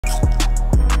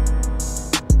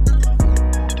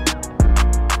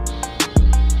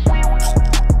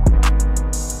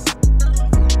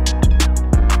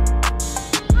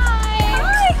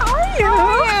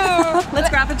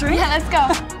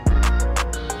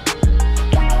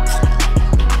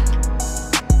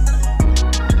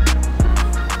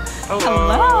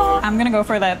gonna go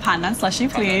for the pandan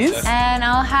slushie, please. And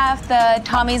I'll have the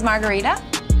Tommy's margarita.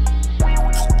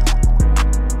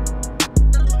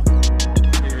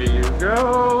 Here you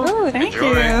go. Ooh, thank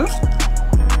Enjoy. you.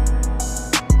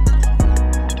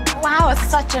 Wow, it's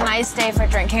such a nice day for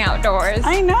drinking outdoors.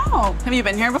 I know. Have you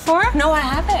been here before? No, I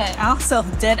haven't. Also,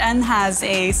 Dead End has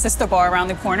a sister bar around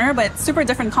the corner, but super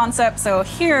different concept. So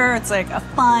here, it's like a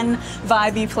fun,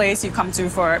 vibey place you come to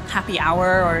for happy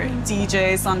hour or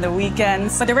DJs on the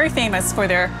weekends. But they're very famous for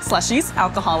their slushies,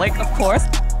 alcoholic, of course.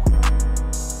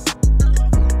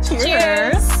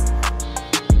 Cheers.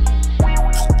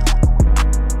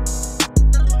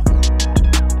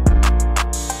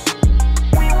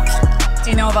 Do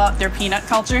you know about their peanut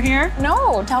culture here?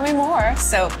 No, tell me more.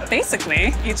 So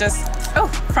basically, you just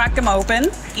crack them open,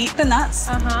 eat the nuts,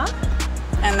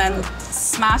 and then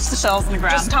smash the shells in the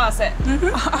ground. Just toss it.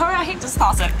 All right, just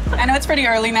toss it. I know it's pretty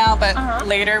early now, but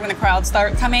later when the crowds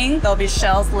start coming, there'll be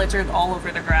shells littered all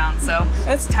over the ground. So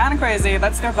it's kind of crazy.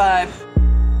 That's their vibe.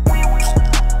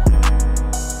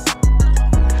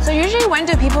 So usually when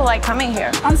do people like coming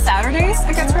here? On Saturdays,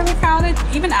 it gets really crowded,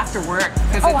 even after work,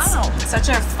 because it's such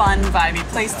a fun, vibey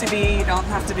place to be. You don't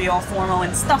have to be all formal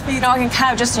and stuffy. You know, I can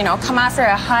kind of just, you know, come after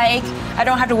a hike. I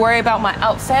don't have to worry about my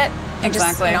outfit. And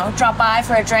Exactly. just, you know, drop by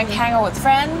for a drink, hang out with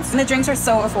friends. And the drinks are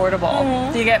so affordable.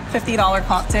 You get $50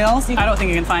 cocktails. I don't think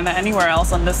you can find that anywhere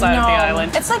else on this side of the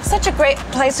island. It's like such a great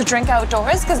place to drink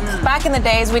outdoors because back in the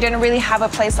days we didn't really have a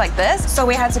place like this. So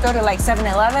we had to go to like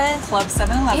 7-Eleven. Club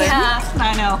 7-Eleven. Yeah.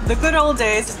 I know. The good old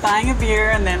days, just buying a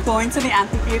beer and then going to the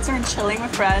amphitheater and chilling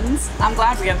with friends. I'm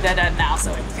glad we have Dead End now,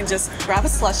 so you can just grab a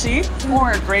slushie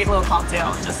or a great little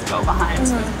cocktail and just go behind.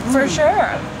 For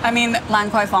sure. I mean,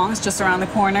 Lan Kwai Fong is just around the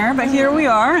corner, but here we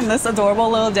are in this adorable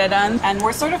little Dead End, and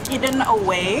we're sort of hidden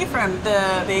away from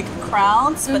the big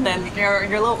crowds, but then your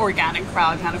little organic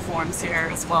crowd kind of forms here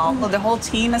as well. Well, the whole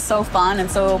team is so fun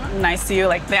and so nice to you.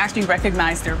 Like, they actually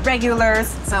recognize their regulars,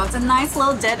 so it's a nice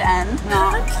little Dead End.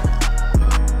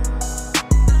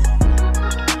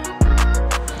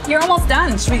 You're almost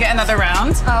done. Should we get another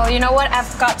round? Oh, you know what?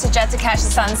 I've got to jet to catch the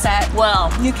sunset.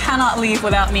 Well, you cannot leave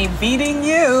without me beating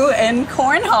you in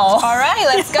cornhole. All right,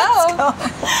 let's go.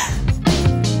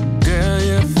 Girl,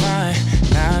 you're fine,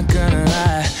 not gonna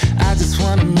lie. I just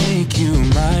wanna make you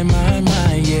my,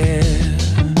 yeah.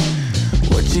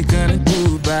 What you gonna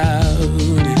do about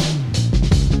it?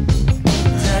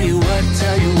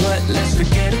 Tell you what, let's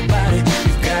forget about it.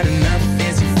 You've got enough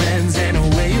fancy friends and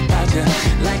a way about you.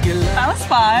 Like you love. That was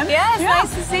fun. Yeah, it's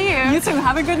nice to see you. You too.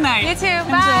 Have a good night. You too.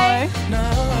 Enjoy. Bye. No,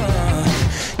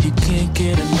 you can't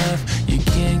get enough. You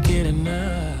can't get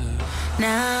enough.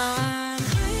 Now